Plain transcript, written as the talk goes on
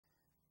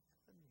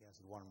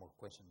answer one more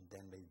question,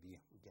 then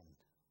maybe we can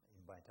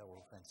invite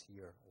our friends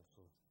here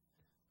also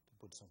to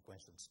put some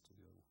questions to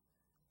you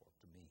or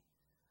to me.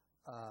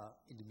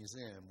 In the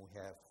museum, we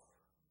have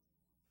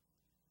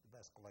the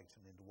best collection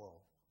in the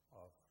world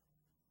of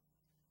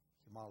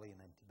Himalayan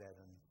and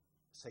Tibetan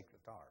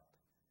sacred art.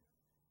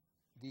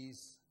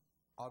 These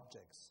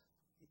objects,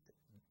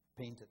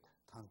 painted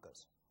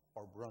tankas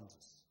or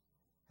bronzes,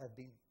 have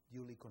been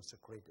duly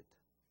consecrated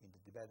in the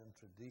Tibetan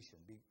tradition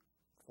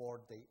before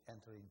they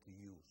enter into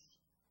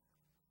use.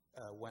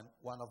 When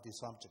one of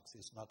these objects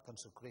is not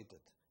consecrated,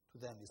 to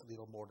them is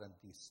little more than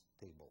this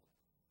table.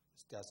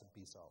 It's just a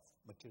piece of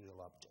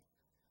material object.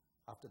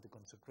 After the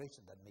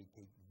consecration, that may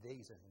take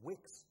days and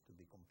weeks to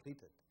be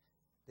completed,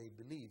 they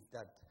believe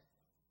that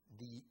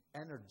the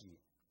energy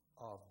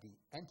of the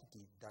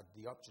entity that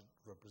the object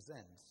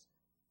represents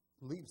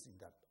lives in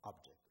that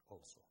object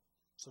also.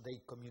 So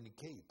they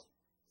communicate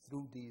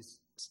through these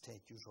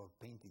statues or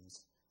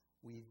paintings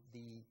with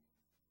the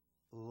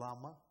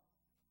Lama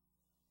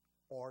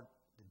or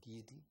the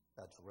deity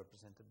that's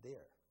represented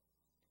there.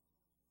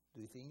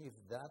 Do you think if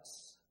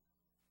that's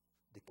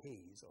the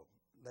case, or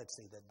let's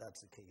say that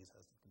that's the case,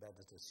 as the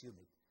Tibetans assume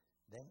it,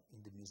 then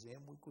in the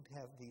museum we could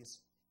have these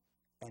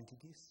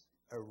entities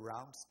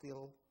around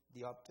still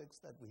the objects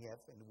that we have,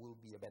 and it will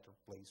be a better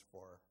place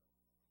for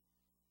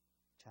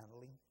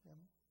channeling them?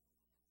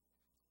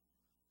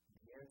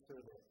 The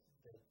answer that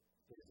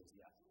is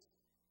yes.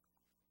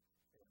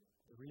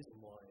 The reason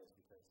why is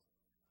because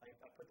I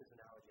put this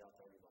analogy out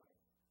to everybody.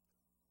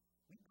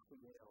 We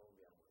create our own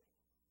reality.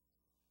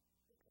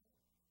 Okay?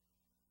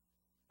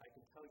 I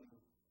can tell you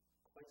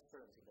quite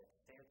certainly that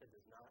Santa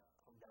does not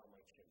come down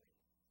my chimney.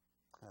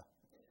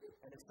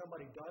 And if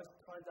somebody does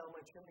climb down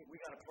my chimney,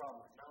 we got a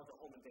problem. Now it's a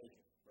home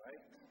invasion,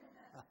 right?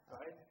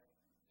 Right?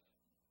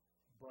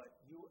 But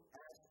you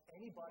ask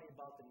anybody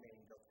about the name,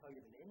 they'll tell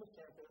you the name of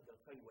Santa,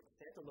 they'll tell you what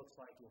Santa looks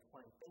like, you'll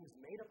find things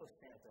made up of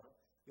Santa,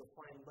 you'll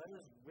find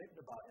letters written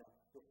about him,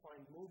 you'll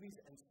find movies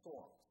and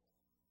songs.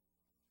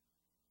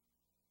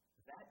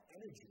 That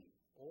energy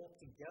all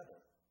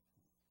together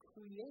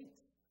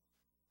creates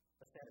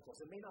a Santa Claus.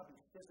 It may not be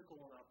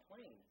physical on our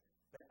plane,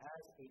 but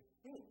as a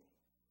thing,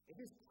 it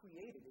is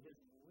created, it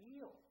is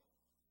real.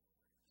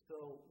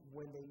 So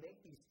when they make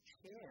these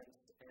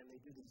chants and they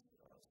do these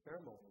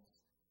ceremonies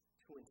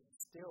to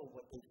instill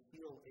what they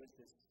feel is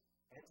this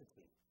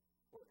entity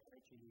or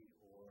energy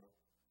or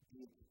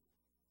deity,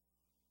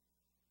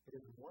 it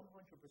is 100%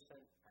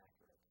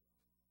 accurate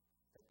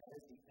that that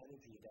is the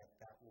energy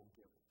that will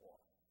give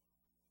off.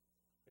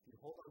 If you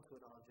hold on to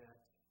an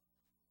object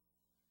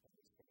and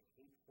you say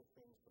hateful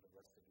things for the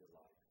rest of your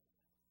life,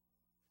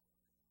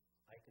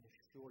 I can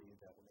assure you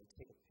that when they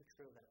take a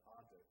picture of that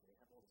object and they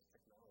have all this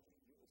technology,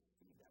 you will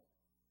see that.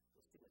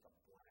 You'll see like a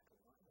black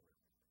line around it.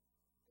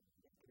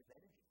 Negative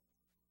energy.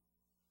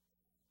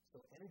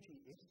 So energy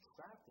is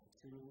trapped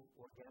into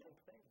organic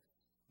things.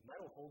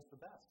 Metal holds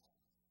the best.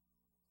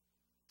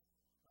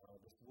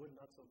 This wood,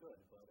 not so good,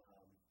 but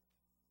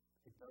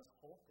it does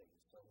hold things.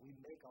 So we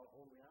make our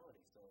own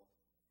reality. So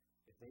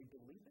if they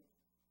believe it,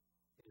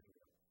 it is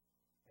real.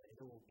 And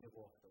it will give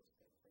off those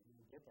things. And you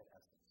will get that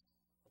essence.